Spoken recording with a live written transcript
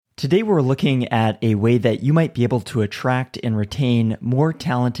Today, we're looking at a way that you might be able to attract and retain more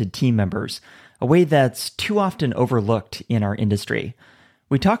talented team members, a way that's too often overlooked in our industry.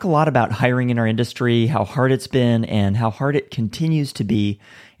 We talk a lot about hiring in our industry, how hard it's been, and how hard it continues to be.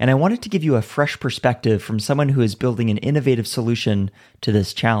 And I wanted to give you a fresh perspective from someone who is building an innovative solution to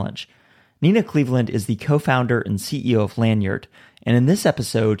this challenge. Nina Kleaveland is the co-founder and CEO of Lanyard. And in this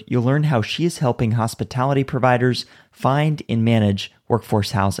episode, you'll learn how she is helping hospitality providers find and manage workforce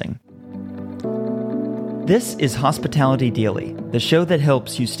housing. This is Hospitality Daily, the show that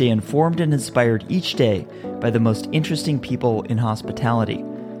helps you stay informed and inspired each day by the most interesting people in hospitality.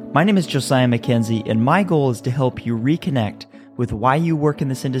 My name is Josiah McKenzie, and my goal is to help you reconnect with why you work in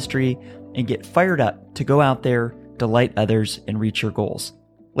this industry and get fired up to go out there, delight others, and reach your goals.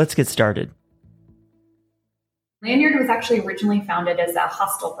 Let's get started. Lanyard was actually originally founded as a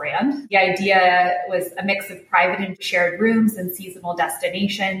hostel brand. The idea was a mix of private and shared rooms and seasonal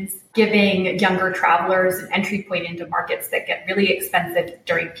destinations, giving younger travelers an entry point into markets that get really expensive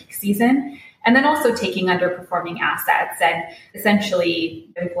during peak season, and then also taking underperforming assets and essentially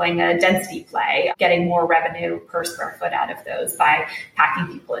employing a density play, getting more revenue per square foot out of those by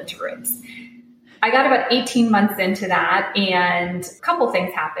packing people into rooms. I got about 18 months into that, and a couple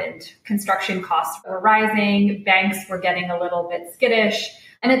things happened. Construction costs were rising, banks were getting a little bit skittish,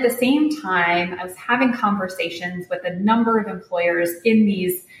 and at the same time, I was having conversations with a number of employers in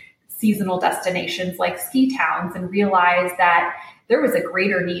these seasonal destinations like ski towns and realized that there was a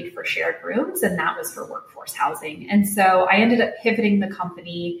greater need for shared rooms, and that was for workforce housing. And so I ended up pivoting the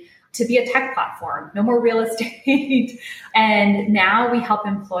company to be a tech platform, no more real estate. And now we help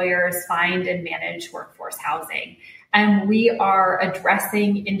employers find and manage workforce housing. And we are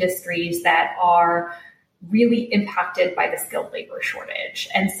addressing industries that are really impacted by the skilled labor shortage.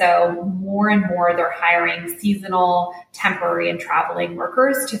 And so more and more they're hiring seasonal, temporary, and traveling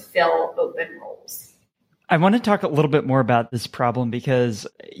workers to fill open roles. I want to talk a little bit more about this problem because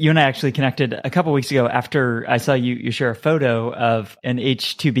you and I actually connected a couple of weeks ago after I saw you share a photo of an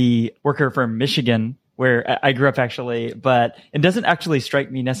H-2B worker from Michigan, where I grew up actually, but it doesn't actually strike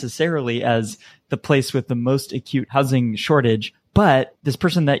me necessarily as the place with the most acute housing shortage. But this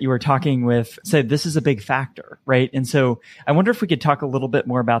person that you were talking with said this is a big factor, right? And so I wonder if we could talk a little bit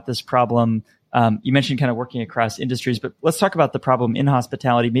more about this problem. You mentioned kind of working across industries, but let's talk about the problem in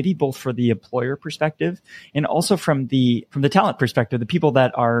hospitality, maybe both for the employer perspective and also from the talent perspective, the people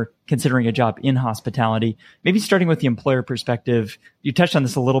that are considering a job in hospitality. Maybe starting with the employer perspective, you touched on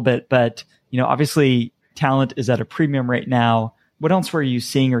this a little bit, but obviously talent is at a premium right now. What else were you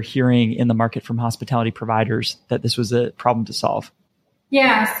seeing or hearing in the market from hospitality providers that this was a problem to solve?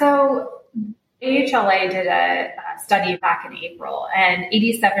 Yeah, so AHLA did a study back in April, and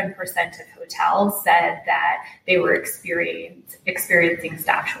 87% of hotels said that they were experiencing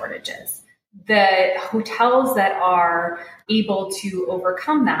staff shortages. The hotels that are able to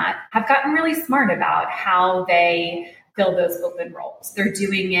overcome that have gotten really smart about how they fill those open roles. They're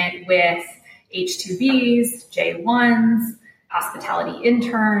doing it with H-2Bs, J-1s, hospitality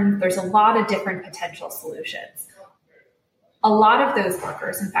interns. There's a lot of different potential solutions. A lot of those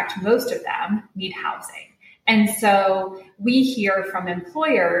workers, in fact, most of them need housing. And so we hear from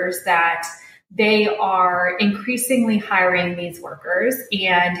employers that they are increasingly hiring these workers,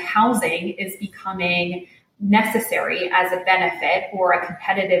 and housing is becoming necessary as a benefit or a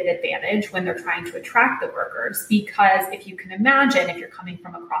competitive advantage when they're trying to attract the workers. Because if you can imagine, if you're coming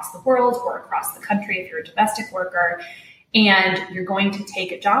from across the world or across the country, if you're a domestic worker, and you're going to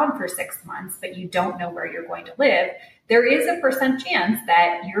take a job for 6 months, but you don't know where you're going to live, there is a % chance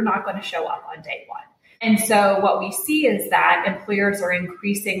that you're not going to show up on day one. And so what we see is that employers are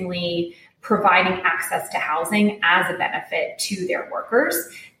increasingly providing access to housing as a benefit to their workers,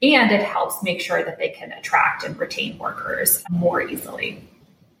 and it helps make sure that they can attract and retain workers more easily.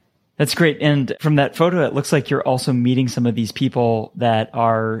 That's great. And from that photo, it looks like you're also meeting some of these people that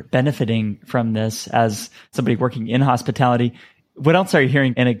are benefiting from this as somebody working in hospitality. What else are you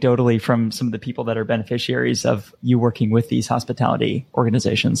hearing anecdotally from some of the people that are beneficiaries of you working with these hospitality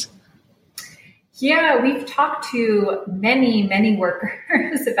organizations? Yeah, we've talked to many, many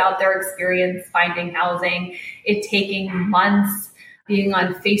workers about their experience finding housing, it taking months, being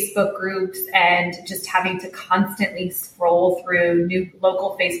on Facebook groups and just having to constantly scroll through new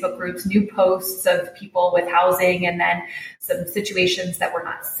local Facebook groups, new posts of people with housing, and then some situations that were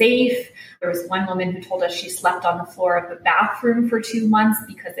not safe. There was one woman who told us she slept on the floor of the bathroom for 2 months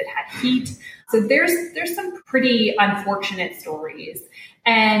because it had heat. So there's some pretty unfortunate stories.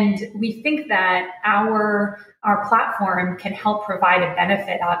 And we think that our platform can help provide a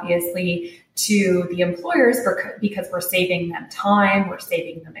benefit, obviously, to the employers because we're saving them time, we're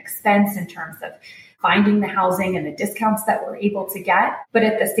saving them expense in terms of finding the housing and the discounts that we're able to get. But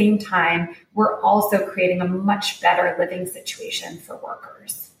at the same time, we're also creating a much better living situation for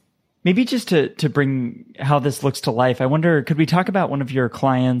workers. Maybe just to bring how this looks to life, I wonder, could we talk about one of your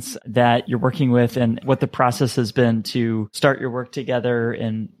clients that you're working with and what the process has been to start your work together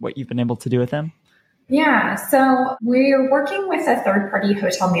and what you've been able to do with them? Yeah, so we're working with a third-party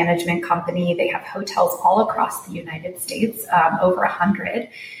hotel management company. They have hotels all across the United States, over 100.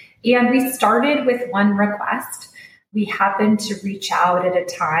 And we started with one request. We happened to reach out at a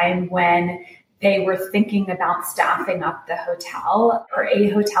time when they were thinking about staffing up the hotel or a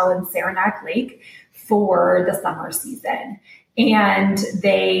hotel in Saranac Lake for the summer season. And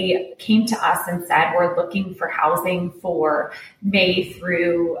they came to us and said, we're looking for housing for May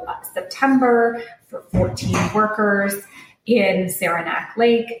through September for 14 workers in Saranac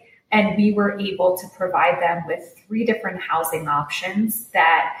Lake. And we were able to provide them with 3 different housing options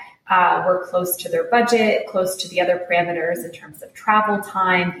that were close to their budget, close to the other parameters in terms of travel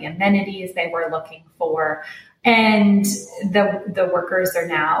time, the amenities they were looking for. And the workers are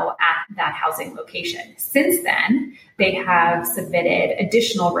now at that housing location. Since then, they have submitted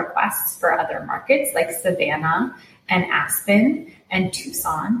additional requests for other markets like Savannah and Aspen and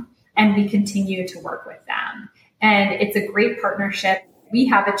Tucson, and we continue to work with them. And it's a great partnership. We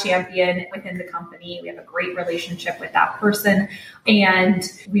have a champion within the company. We have a great relationship with that person. And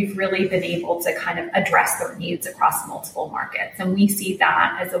we've really been able to kind of address their needs across multiple markets. And we see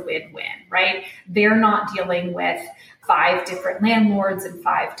that as a win-win, right? They're not dealing with 5 different landlords in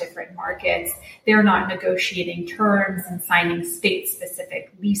 5 different markets. They're not negotiating terms and signing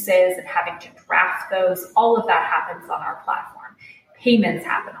state-specific leases and having to draft those. All of that happens on our platform. Payments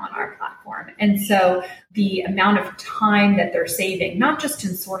happen on our platform. And so the amount of time that they're saving, not just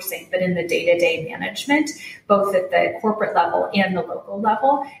in sourcing, but in the day-to-day management, both at the corporate level and the local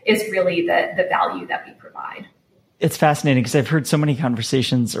level, is really the value that we provide. It's fascinating because I've heard so many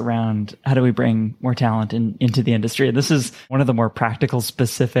conversations around how do we bring more talent into the industry. And this is one of the more practical,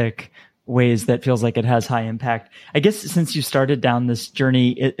 specific ways that feels like it has high impact. I guess since you started down this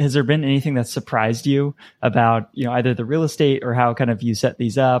journey, has there been anything that surprised you about, either the real estate or how kind of you set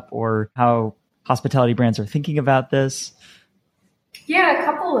these up or how hospitality brands are thinking about this? Yeah, a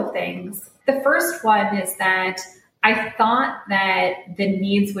couple of things. The first one is that I thought that the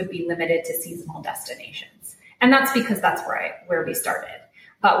needs would be limited to seasonal destinations. And that's because that's where we started.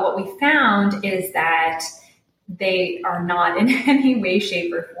 But what we found is that they are not in any way,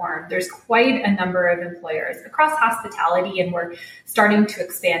 shape, or form. There's quite a number of employers across hospitality, and we're starting to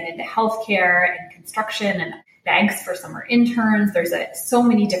expand into healthcare and construction and banks for summer interns. There's so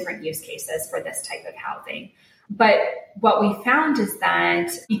many different use cases for this type of housing. But what we found is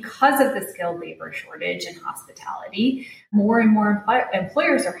that because of the skilled labor shortage in hospitality, more and more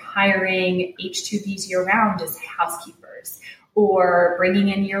employers are hiring H-2Bs year-round as housekeepers, or bringing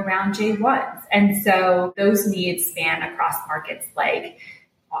in year-round J1s. And so those needs span across markets like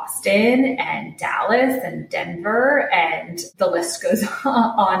Austin and Dallas and Denver, and the list goes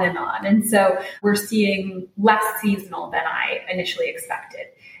on and on. And so we're seeing less seasonal than I initially expected.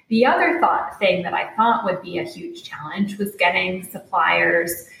 The other thing that I thought would be a huge challenge was getting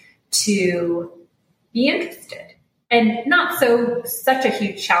suppliers to be interested. And not such a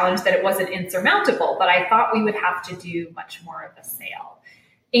huge challenge that it wasn't insurmountable, but I thought we would have to do much more of a sale.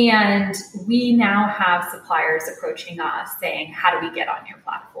 And we now have suppliers approaching us saying, how do we get on your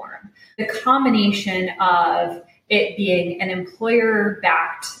platform? The combination of it being an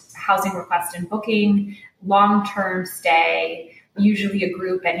employer-backed housing request and booking, long-term stay, usually a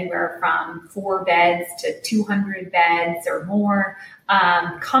group anywhere from 4 beds to 200 beds or more.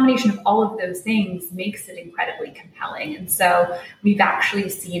 Combination of all of those things makes it incredibly compelling. And so we've actually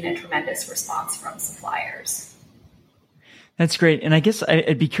seen a tremendous response from suppliers. That's great. And I guess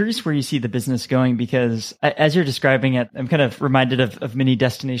I'd be curious where you see the business going, because as you're describing it, I'm kind of reminded of many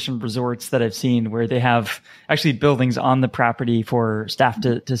destination resorts that I've seen where they have actually buildings on the property for staff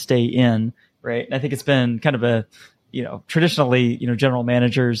to stay in, right? And I think it's been kind of a traditionally, many general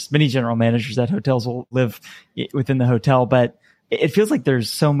managers at hotels will live within the hotel, but it feels like there's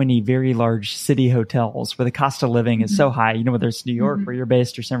so many very large city hotels where the cost of living is so high, whether it's New York where you're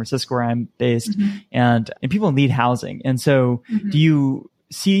based or San Francisco where I'm based, and people need housing. And so do you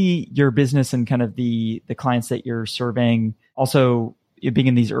see your business and kind of the clients that you're serving also being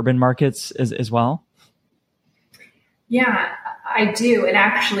in these urban markets as well? Yeah, I do. And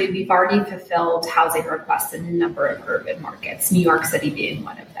actually, we've already fulfilled housing requests in a number of urban markets, New York City being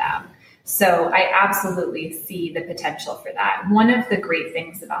one of them. So I absolutely see the potential for that. One of the great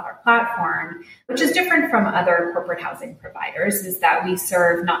things about our platform, which is different from other corporate housing providers, is that we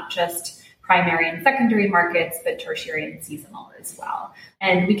serve not just primary and secondary markets, but tertiary and seasonal as well.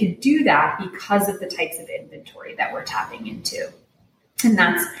 And we could do that because of the types of inventory that we're tapping into. And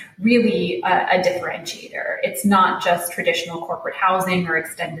that's really a differentiator. It's not just traditional corporate housing or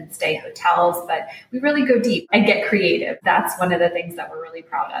extended stay hotels, but we really go deep and get creative. That's one of the things that we're really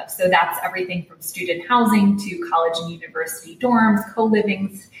proud of. So that's everything from student housing to college and university dorms,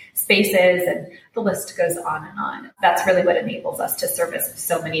 co-living spaces, and the list goes on and on. That's really what enables us to service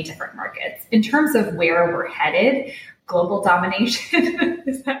so many different markets. In terms of where we're headed, global domination,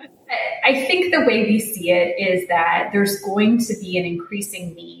 I think the way we see it is that there's going to be an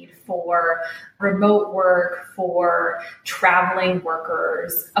increasing need for remote work, for traveling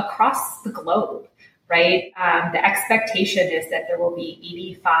workers across the globe, right? The expectation is that there will be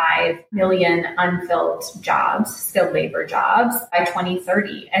 85 million unfilled jobs, skilled labor jobs by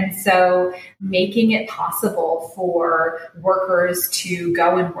 2030. And so making it possible for workers to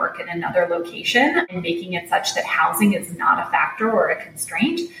go and work in another location and making it such that housing is not a factor or a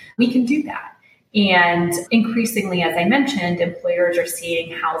constraint, we can do that. And increasingly, as I mentioned, employers are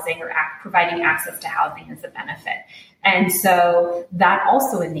seeing housing or providing access to housing as a benefit. And so that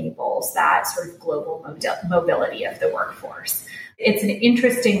also enables that sort of global mobility of the workforce. It's an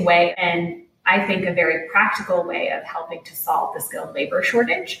interesting way, and I think a very practical way of helping to solve the skilled labor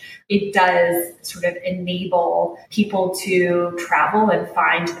shortage. It does sort of enable people to travel and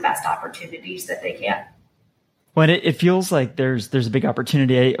find the best opportunities that they can. Well, it feels like there's a big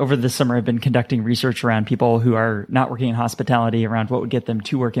opportunity. Over the summer, I've been conducting research around people who are not working in hospitality, around what would get them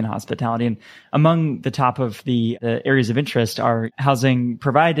to work in hospitality. And among the top of the areas of interest are housing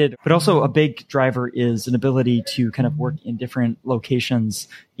provided, but also a big driver is an ability to kind of work in different locations,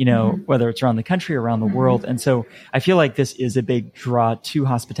 whether it's around the country or around the world. And so I feel like this is a big draw to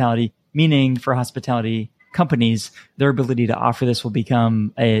hospitality, meaning for hospitality companies, their ability to offer this will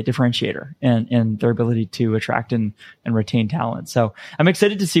become a differentiator and their ability to attract and retain talent. So I'm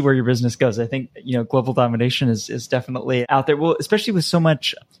excited to see where your business goes. I think, global domination is definitely out there. Well, especially with so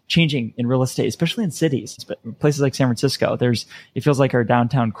much changing in real estate, especially in cities, places like San Francisco, it feels like our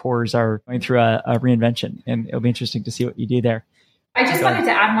downtown cores are going through a reinvention, and it'll be interesting to see what you do there. I just wanted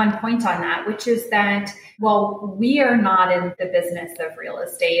to add one point on that, which is that, we are not in the business of real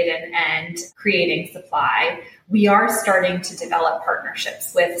estate and creating supply. We are starting to develop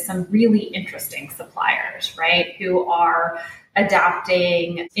partnerships with some really interesting suppliers, right, who are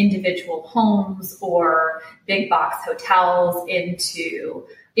adapting individual homes or big box hotels into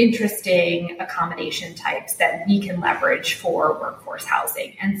interesting accommodation types that we can leverage for workforce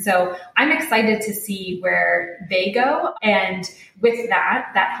housing. And so I'm excited to see where they go. And with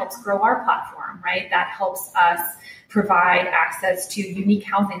that helps grow our platform, right? That helps us provide access to unique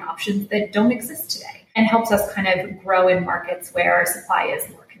housing options that don't exist today and helps us kind of grow in markets where supply is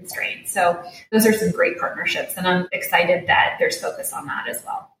more constrained. So those are some great partnerships, and I'm excited that there's focus on that as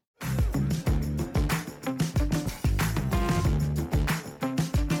well.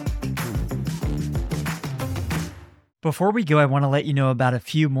 Before we go, I want to let you know about a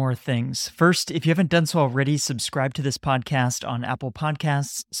few more things. First, if you haven't done so already, subscribe to this podcast on Apple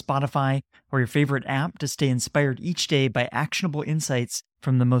Podcasts, Spotify, or your favorite app to stay inspired each day by actionable insights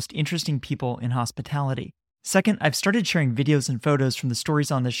from the most interesting people in hospitality. Second, I've started sharing videos and photos from the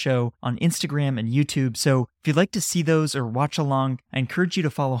stories on this show on Instagram and YouTube, so if you'd like to see those or watch along, I encourage you to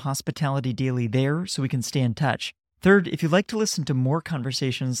follow Hospitality Daily there so we can stay in touch. Third, if you'd like to listen to more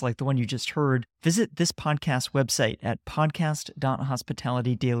conversations like the one you just heard, visit this podcast website at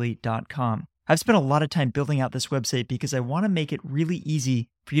podcast.hospitalitydaily.com. I've spent a lot of time building out this website because I want to make it really easy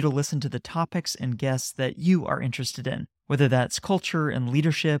for you to listen to the topics and guests that you are interested in, whether that's culture and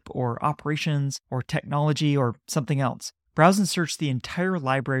leadership or operations or technology or something else. Browse and search the entire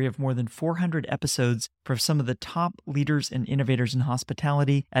library of more than 400 episodes for some of the top leaders and innovators in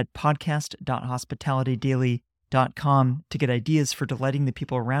hospitality at podcast.hospitalitydaily.com to get ideas for delighting the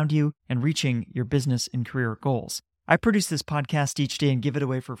people around you and reaching your business and career goals. I produce this podcast each day and give it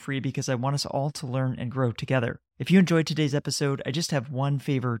away for free because I want us all to learn and grow together. If you enjoyed today's episode, I just have one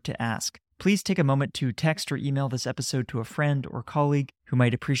favor to ask. Please take a moment to text or email this episode to a friend or colleague who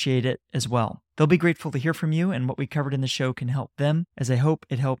might appreciate it as well. They'll be grateful to hear from you, and what we covered in the show can help them, as I hope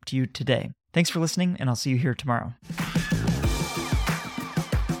it helped you today. Thanks for listening, and I'll see you here tomorrow.